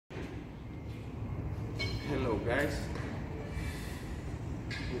guys.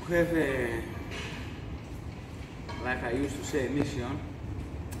 We have a, like I used to say, mission.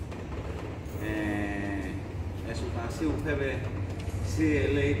 As you can see, we have a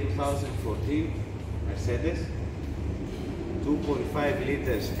CLA 2014 Mercedes 2.5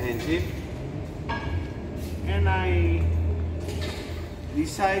 liters engine, and I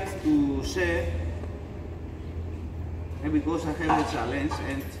decided to share, because I have a challenge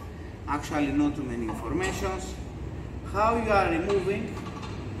and actually not too many informations, how you are removing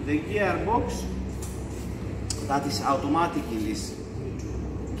the gearbox that is automatic in this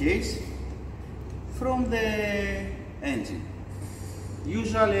case from the engine.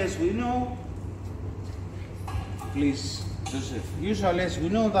 Usually, as we know, please Joseph, usually as we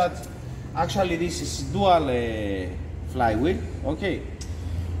know that actually this is dual flywheel, okay.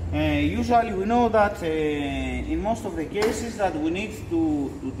 Usually we know that in most of the cases that we need to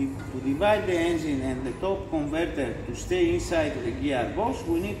divide the engine and the top converter to stay inside the gearbox,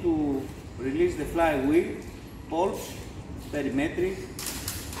 we need to release the flywheel bolts perimetric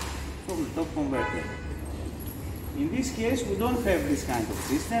from the top converter. In this case we don't have this kind of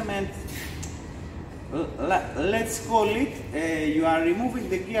system, and let's call it you are removing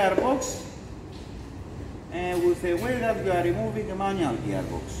the gearbox with a way that you are removing a manual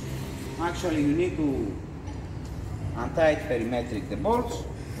gearbox. Actually, you need to untighten perimetric the bolts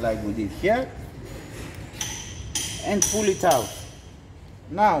like we did here and pull it out.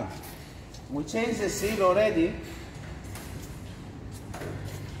 Now we changed the seal already.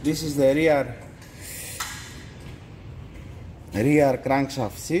 This is the rear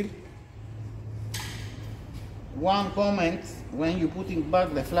crankshaft seal. One comment: when you're putting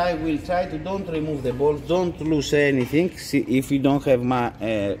back the flywheel, try to don't remove the bolts, don't lose anything. See, if you don't have my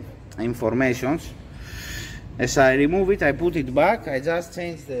informations. As I remove it, I put it back, I just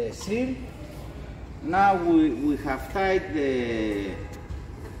changed the seal. Now we have tied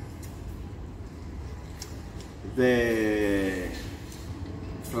the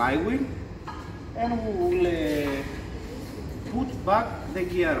flywheel, and we will put back the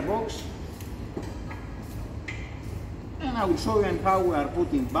gearbox, and I will show you how we are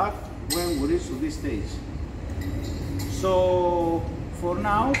putting back when we reach to this stage. So for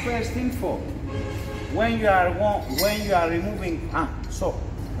now, first info, when you are removing, so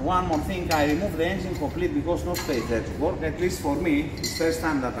one more thing, I remove the engine complete because no space there to work, at least for me. It's the first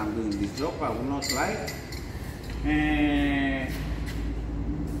time that I'm doing this job, I will not lie.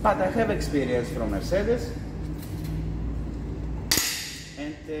 But I have experience from Mercedes,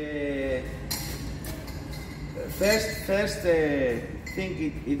 and first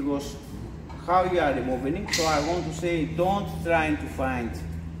thing it was how you are removing it. So I want to say, don't try to find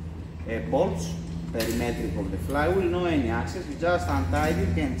bolts perimetric of the flywheel, no any access. You just untie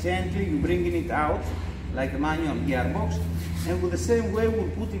it and gently you bringing it out like a manual gearbox, and with the same way we'll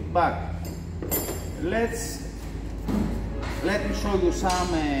put it back. Let me show you some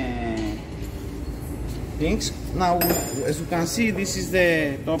things. Now, as you can see, this is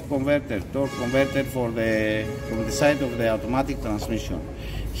the torque converter from the side of the automatic transmission.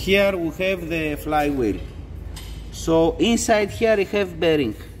 Here we have the flywheel. So inside here we have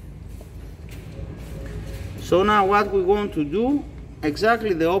bearing. So now what we want to do,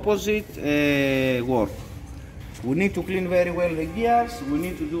 exactly the opposite work. We need to clean very well the gears, we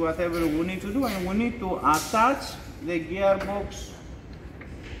need to do whatever we need to do, and we need to attach the gearbox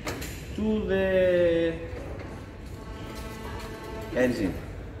to the engine.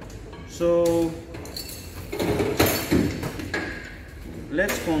 So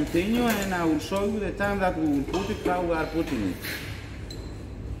let's continue, and I will show you the time that we will put it, how we are putting it.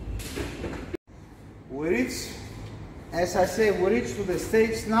 We reach, as I say, we reach to the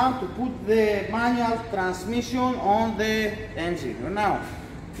stage now to put the manual transmission on the engine. Now,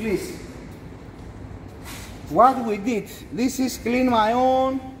 please, what we did, this is clean my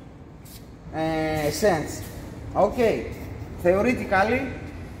own sense. Okay, theoretically,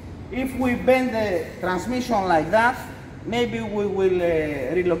 if we bend the transmission like that, maybe we will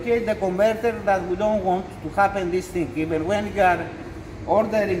relocate the converter, that we don't want to happen this thing. Even when you are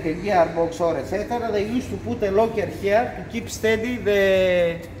ordering a gearbox or etc., they used to put a locker here to keep steady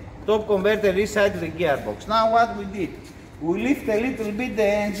the top converter inside the gearbox. Now what we did, we lift a little bit the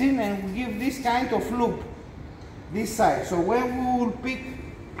engine and we give this kind of loop this side. So when we will pick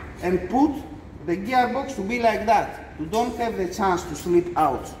and put the gearbox to be like that, you don't have the chance to slip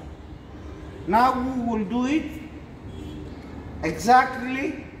out. Now we will do it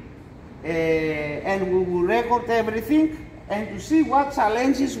exactly, and we will record everything and to see what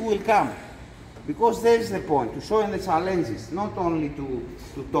challenges will come, because there is the point, to show the challenges, not only to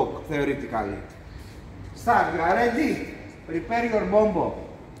talk theoretically. Start. You are ready? Prepare your bombo.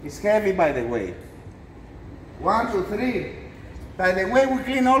 It's heavy, by the way. 1, 2, 3. By the way, we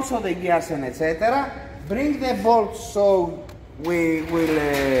clean also the gears and etc. Bring the bolts so we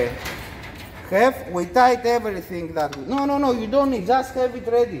will we tight everything that we... No, you don't need, just have it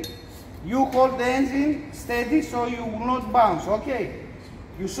ready. You hold the engine steady so you will not bounce, okay?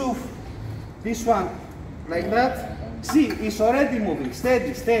 Yusuf, this one, like that. See, it's already moving,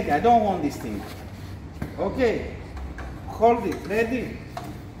 steady, steady. I don't want this thing. Okay, hold it, ready?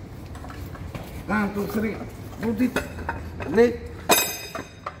 1, 2, 3, put it,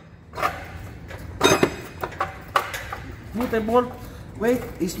 put a bolt, wait,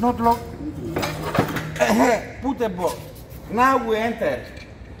 it's not locked. Put a bolt. Now we enter.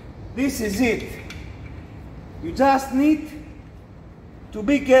 This is it. You just need to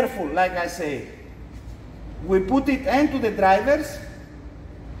be careful, like I say. We put it into the drivers.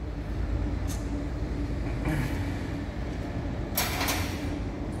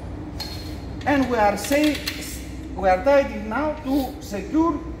 And we are tight now to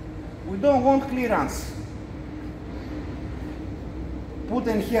secure. We don't want clearance. Put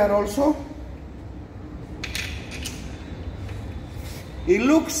in here also. It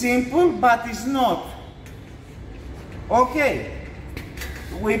looks simple, but it's not. Okay.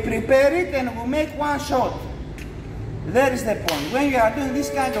 We prepare it and we make one shot. There is the point. When you are doing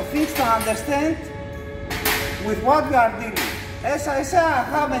this kind of things, to understand with what you are dealing. As I said, I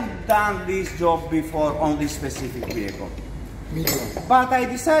haven't done this job before on this specific vehicle. But I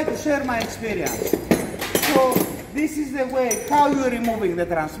decided to share my experience. So this is the way how you are removing the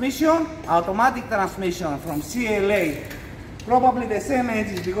transmission, automatic transmission from CLA. Probably the same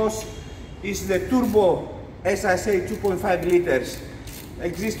engine because it's the turbo, as I say, 2.5 liters.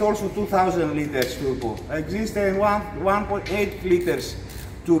 Exists also 2000 liters turbo. Exists a 1.8 liters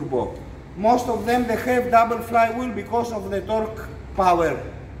turbo. Most of them they have double flywheel because of the torque power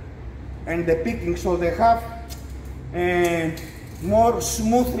and the picking, so they have more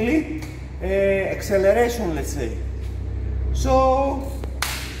smoothly acceleration, let's say. So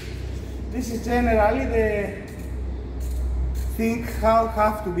this is generally the thing how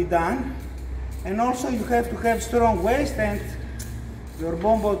have to be done, and also you have to have strong waist and your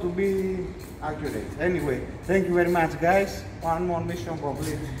bombo to be accurate. Anyway, thank you very much guys. One more mission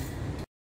complete.